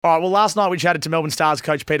All right, well, last night we chatted to Melbourne Stars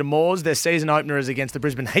coach Peter Moores. Their season opener is against the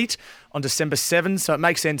Brisbane Heat on December 7, so it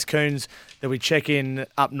makes sense, Coons, that we check in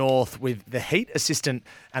up north with the Heat assistant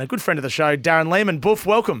and a good friend of the show, Darren Lehmann. Boof,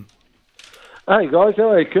 welcome. Hey guys, how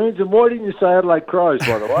are you, Coons? And why didn't you say Adelaide Crows,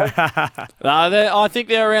 by the way? I think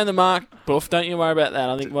they're around the mark, Buff. Don't you worry about that.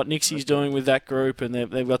 I think what Nixie's doing with that group, and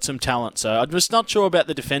they've got some talent. So I'm just not sure about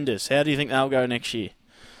the defenders. How do you think they'll go next year?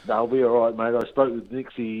 They'll be all right, mate. I spoke with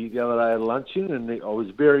Nixie the other day at luncheon, and I was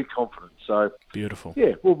very confident. So beautiful.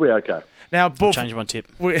 Yeah, we'll be okay. Now, Boof, change my tip.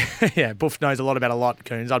 Boof knows a lot about a lot,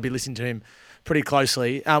 Coons. I'd be listening to him pretty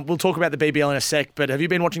closely. We'll talk about the BBL in a sec, but have you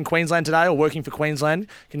been watching Queensland today or working for Queensland?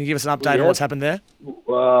 Can you give us an update on what's happened there?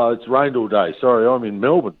 Well, it's rained all day. Sorry, I'm in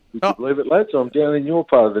Melbourne. Would you believe it, lads? I'm down in your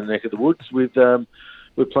part of the neck of the woods with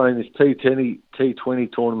we're playing this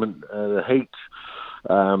T20 tournament, the Heat,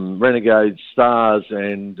 Renegades, Stars,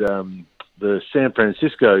 and the San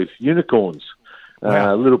Francisco Unicorns.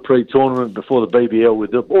 Wow. A little pre-tournament before the BBL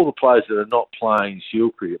with all the players that are not playing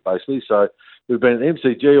Shield cricket, basically. So we've been at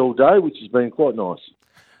MCG all day, which has been quite nice.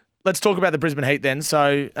 Let's talk about the Brisbane Heat then.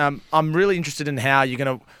 So I'm really interested in how you're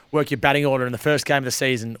going to work your batting order in the first game of the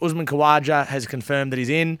season. Usman Khawaja has confirmed that he's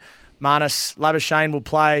in. Marnus Labuschagne will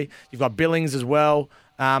play. You've got Billings as well.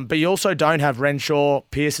 But you also don't have Renshaw.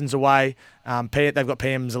 Pearson's away. They've got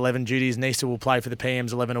PM's 11 duties. Nisa will play for the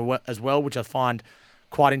PM's 11 as well, which I find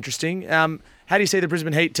quite interesting. How do you see the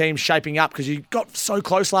Brisbane Heat team shaping up? Because you got so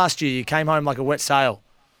close last year. You came home like a wet sail.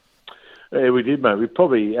 Yeah, we did, mate. We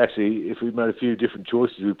probably actually, if we made a few different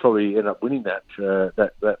choices, we'd probably end up winning that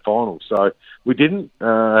final. So we didn't.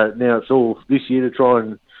 Now it's all this year to try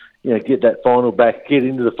and get that final back, get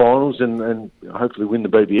into the finals, and hopefully win the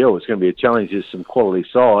BBL. It's going to be a challenge. There's some quality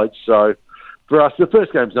sides. So for us, the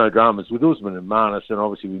first game's no dramas with Usman and Marnus, and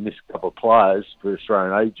obviously we missed a couple of players for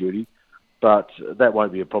Australian A duty. But that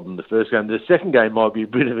won't be a problem the first game. The second game might be a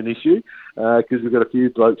bit of an issue because we've got a few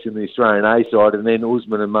blokes in the Australian A side, and then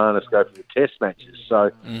Usman and Marnus go for the test matches. So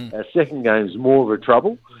our second game's more of a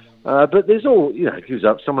trouble. But there's it gives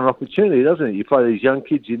up someone an opportunity, doesn't it? You play these young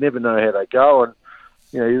kids, you never know how they go, and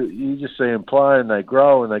you just see them play and they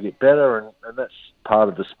grow and they get better, and that's part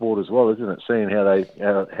of the sport as well, isn't it? Seeing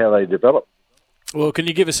how they develop. Well, can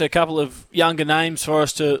you give us a couple of younger names for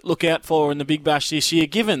us to look out for in the Big Bash this year,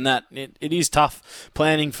 given that it is tough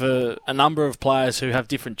planning for a number of players who have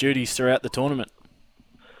different duties throughout the tournament?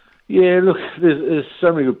 Yeah, look, there's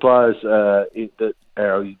so many good players that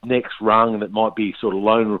are next rung that might be sort of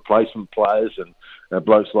lone replacement players, and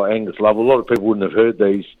blokes like Angus Lovell. A lot of people wouldn't have heard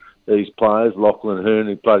these players. Lachlan Hearn,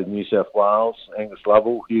 who played in New South Wales, Angus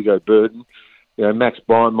Lovell, Hugo Burden. Max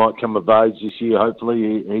Bryan might come of age this year,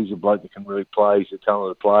 hopefully. He's a bloke that can really play. He's a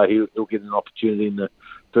talented player. He'll get an opportunity in the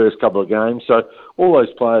first couple of games. So all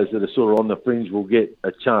those players that are sort of on the fringe will get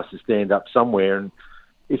a chance to stand up somewhere. And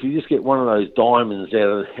if you just get one of those diamonds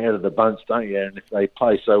out of the bunch, don't you? And if they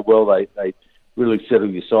play so well, they really settle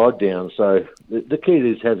your side down. So the key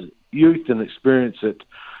is have youth and experience at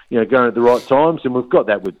going at the right times. And we've got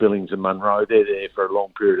that with Billings and Munro. They're there for a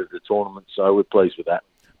long period of the tournament, so we're pleased with that.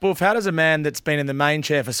 Boof, how does a man that's been in the main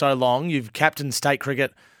chair for so long, you've captained state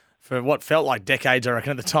cricket for what felt like decades, I reckon,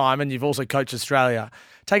 at the time, and you've also coached Australia,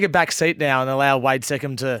 take a back seat now and allow Wade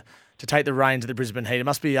Seckham to take the reins of the Brisbane Heat? It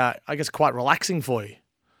must be, I guess, quite relaxing for you.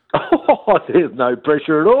 Oh, there's no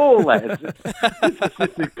pressure at all, lads. This is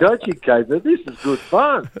assistant coaching, Kate, but this is good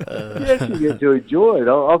fun. You actually get to enjoy it.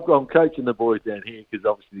 I'm coaching the boys down here because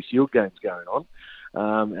obviously the Shield game's going on,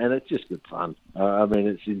 and it's just good fun.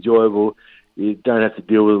 It's enjoyable. You don't have to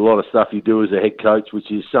deal with a lot of stuff you do as a head coach,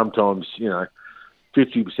 which is sometimes, 50%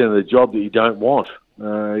 of the job that you don't want.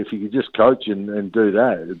 If you could just coach and do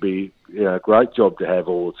that, it'd be a great job to have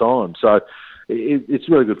all the time. So it's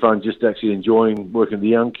really good fun just actually enjoying working with the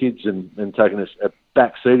young kids and taking a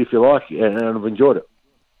back seat, if you like, and I've enjoyed it.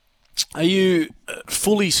 Are you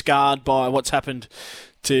fully scarred by what's happened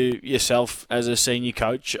to yourself as a senior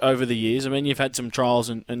coach over the years? I mean, you've had some trials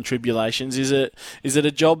and tribulations. Is it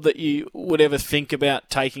a job that you would ever think about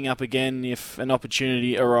taking up again if an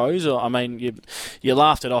opportunity arose? Or, I mean, you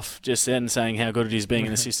laughed it off just then saying how good it is being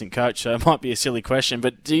an assistant coach, so it might be a silly question,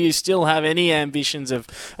 but do you still have any ambitions of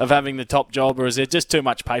having the top job, or is it just too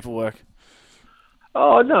much paperwork?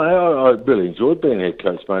 Oh, no, I really enjoyed being a head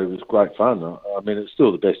coach, mate. It was great fun. I mean, it's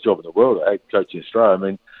still the best job in the world, head coach in Australia. I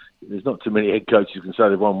mean, there's not too many head coaches who can say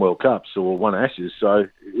they've won World Cups or won Ashes, so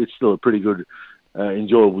it's still a pretty good,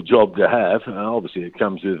 enjoyable job to have. Obviously, it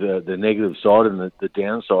comes with the negative side and the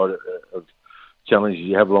downside of challenges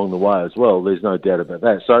you have along the way as well. There's no doubt about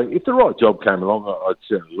that. So if the right job came along, I'd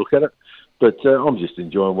certainly look at it. But I'm just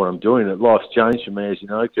enjoying what I'm doing. Life's changed for me, as you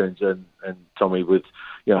know, Kearns and Tommy, with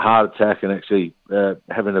heart attack and actually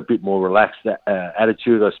having a bit more relaxed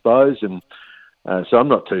attitude, I suppose. And so I'm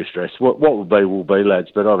not too stressed. What will be, lads.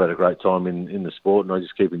 But I've had a great time in the sport, and I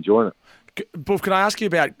just keep enjoying it. Buff, can I ask you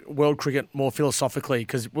about world cricket more philosophically?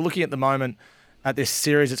 Because we're looking at the moment at this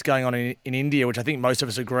series that's going on in India, which I think most of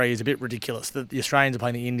us agree is a bit ridiculous. The Australians are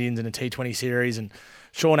playing the Indians in a T20 series, and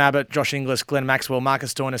Sean Abbott, Josh Inglis, Glenn Maxwell,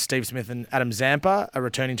 Marcus Stoinis, Steve Smith and Adam Zampa are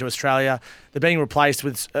returning to Australia. They're being replaced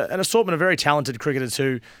with an assortment of very talented cricketers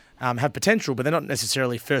who have potential, but they're not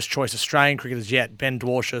necessarily first-choice Australian cricketers yet. Ben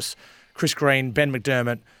Dwarshuis, Chris Green, Ben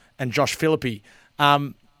McDermott and Josh Philippe. How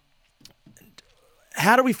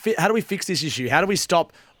do we fix this issue? How do we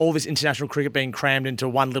stop all this international cricket being crammed into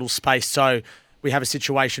one little space so we have a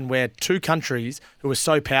situation where two countries who are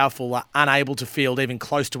so powerful are unable to field even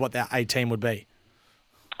close to what their A team would be?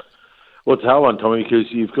 Well, it's a hard one, Tommy,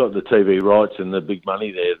 because you've got the TV rights and the big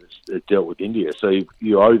money there that's dealt with India. So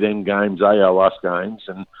you owe them games, they owe us games,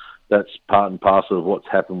 and that's part and parcel of what's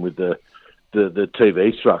happened with the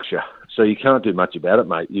TV structure. So you can't do much about it,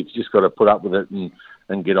 mate. You've just got to put up with it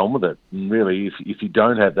and get on with it. And really, if you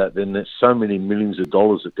don't have that, then there's so many millions of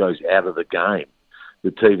dollars that goes out of the game. The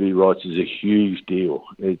TV rights is a huge deal.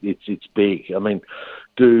 It's big. I mean,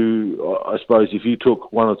 I suppose if you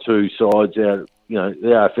took one or two sides out,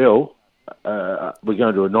 the AFL, we're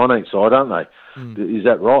going to a 19th side, aren't they? Is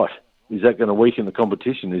that right? Is that going to weaken the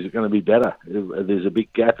competition? Is it going to be better? There's a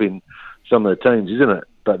big gap in some of the teams, isn't it?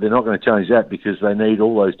 But they're not going to change that because they need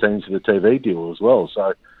all those teams for the TV deal as well.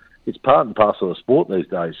 So it's part and parcel of sport these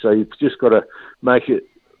days. So you've just got to make it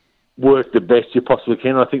work the best you possibly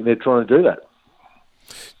can. I think they're trying to do that.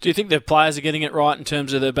 Do you think the players are getting it right in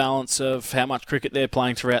terms of the balance of how much cricket they're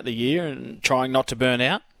playing throughout the year and trying not to burn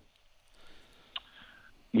out?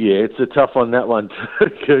 Yeah, it's a tough one, that one,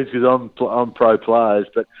 because I'm pro players,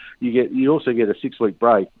 but you also get a 6-week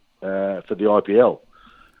break for the IPL.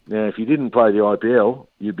 Now, if you didn't play the IPL,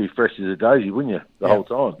 you'd be fresh as a daisy, wouldn't you, the whole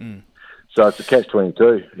time? So it's a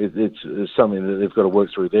catch-22. It's something that they've got to work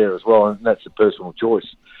through there as well, and that's a personal choice.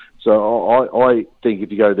 So I think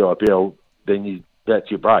if you go to the IPL, then that's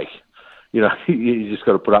your break. You just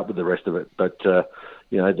got to put up with the rest of it. But, that's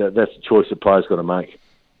a choice the player's got to make.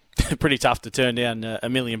 Pretty tough to turn down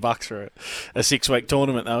 $1 million for a 6-week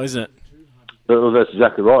tournament, though, isn't it? Well, that's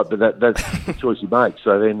exactly right. But that's the choice you make.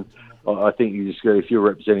 So then I think you just if you're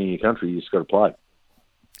representing your country, you just got to play.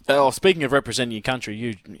 Speaking of representing your country,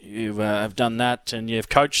 you have done that, and you've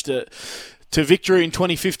coached to victory in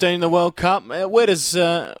 2015 in the World Cup. Where does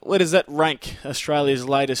that rank Australia's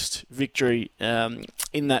latest victory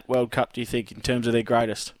in that World Cup, do you think, in terms of their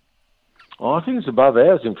greatest? I think it's above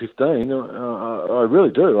ours in 15. I really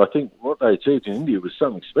do. I think what they achieved in India was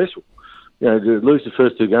something special. To lose the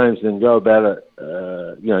first two games and then go about it,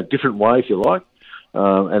 a different way, if you like.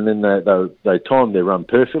 And then they timed their run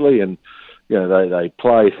perfectly, and they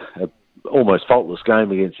played an almost faultless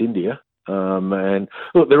game against India. And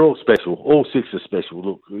look, they're all special. All six are special.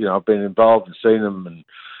 Look, I've been involved and seen them, and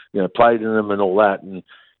played in them and all that. And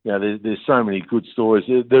there's so many good stories.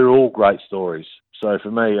 They're all great stories. So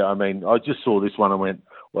for me, I just saw this one and went,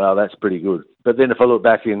 wow, that's pretty good. But then if I look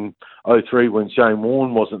back in 2003 when Shane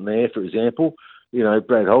Warne wasn't there, for example,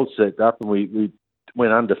 Brad Holt set up and we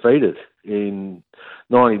went undefeated. In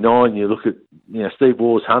 99, you look at Steve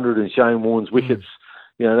Waugh's 100 and Shane Warne's wickets.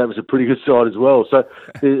 That was a pretty good side as well. So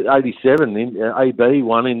 87, AB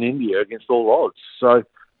won in India against all odds. So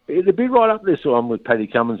they'd be right up there. So I'm with Paddy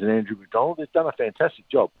Cummins and Andrew McDonald. They've done a fantastic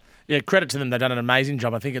job. Yeah, credit to them. They've done an amazing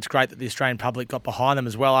job. I think it's great that the Australian public got behind them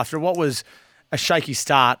as well after what was a shaky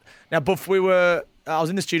start. Now, Buff, I was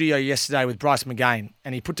in the studio yesterday with Bryce McGain,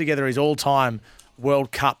 and he put together his all-time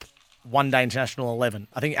World Cup one-day international 11.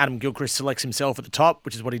 I think Adam Gilchrist selects himself at the top,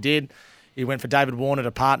 which is what he did. He went for David Warner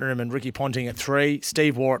to partner him and Ricky Ponting at 3,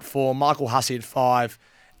 Steve Waugh at 4, Michael Hussey at 5,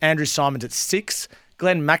 Andrew Simons at 6,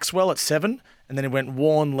 Glenn Maxwell at 7, and then he went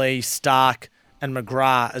Warne, Lee, Stark, and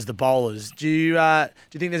McGrath as the bowlers. Do you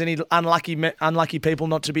think there's any unlucky people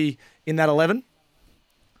not to be in that 11?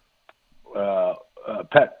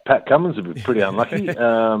 Pat Cummins would be pretty unlucky.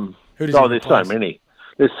 There's so many.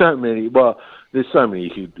 There's so many. Well, there's so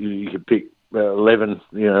many you could pick. 11.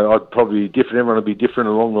 I'd probably be different. Everyone would be different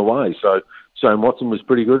along the way. So Shane Watson was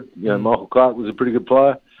pretty good. Michael Clark was a pretty good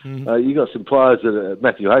player. You got some players that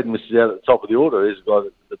Matthew Hayden misses out at the top of the order. There's a guy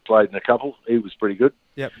that played in a couple. He was pretty good.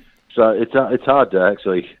 Yep. So it's hard to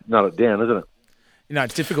actually nut it down, isn't it?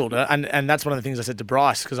 It's difficult, and that's one of the things I said to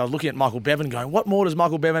Bryce, because I was looking at Michael Bevan going, what more does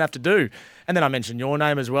Michael Bevan have to do? And then I mentioned your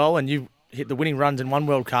name as well, and you hit the winning runs in one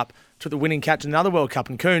World Cup, took the winning catch in another World Cup,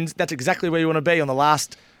 and Coons, that's exactly where you want to be on the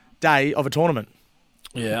last day of a tournament.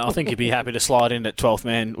 Yeah, I think he'd be happy to slide in at 12th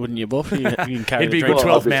man, wouldn't you, Buff? You can carry He'd be the a good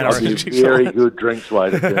drinks. 12th man, I I'd be reckon. very good drinks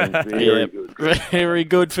waiter. Very good. Very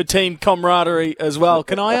good for team camaraderie as well.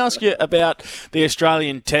 Can I ask you about the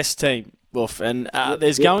Australian Test team, Buff? And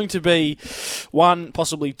there's going to be one,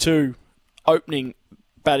 possibly two, opening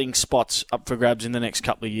batting spots up for grabs in the next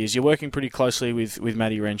couple of years. You're working pretty closely with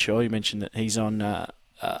Matty Renshaw. You mentioned that he's on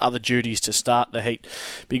other duties to start the Heat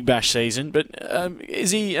Big Bash season, but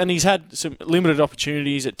is he? And he's had some limited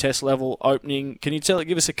opportunities at Test level opening. Can you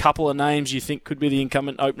give us a couple of names you think could be the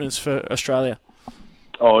incumbent openers for Australia?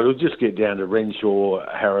 Oh, it'll just get down to Renshaw,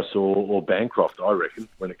 Harris, or Bancroft, I reckon,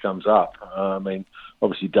 when it comes up. I mean,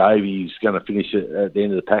 obviously Davey's going to finish it at the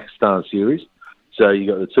end of the Pakistan series, so you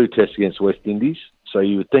got the two tests against West Indies. So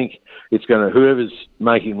you would think it's going to, whoever's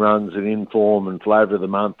making runs and in form and flavour of the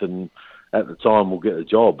month and at the time will get the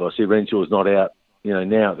job. I see Renshaw's not out,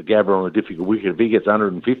 now at the Gabba on a difficult wicket. If he gets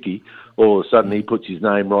 150, all of a sudden he puts his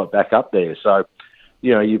name right back up there. So,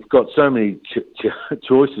 you've got so many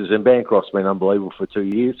choices, and Bancroft's been unbelievable for 2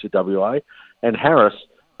 years for WA, and Harris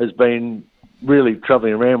has been really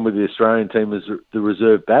travelling around with the Australian team as the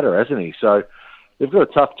reserve batter, hasn't he? So they've got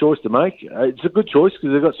a tough choice to make. It's a good choice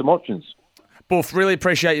because they've got some options. Buff, really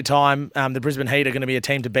appreciate your time. The Brisbane Heat are going to be a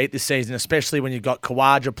team to beat this season, especially when you've got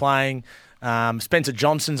Khawaja playing. Spencer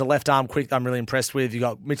Johnson's a left-arm quick I'm really impressed with. You've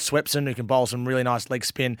got Mitch Swepson, who can bowl some really nice leg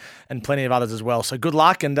spin, and plenty of others as well. So good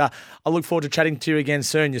luck, and I look forward to chatting to you again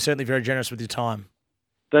soon. You're certainly very generous with your time.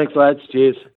 Thanks, lads. Cheers.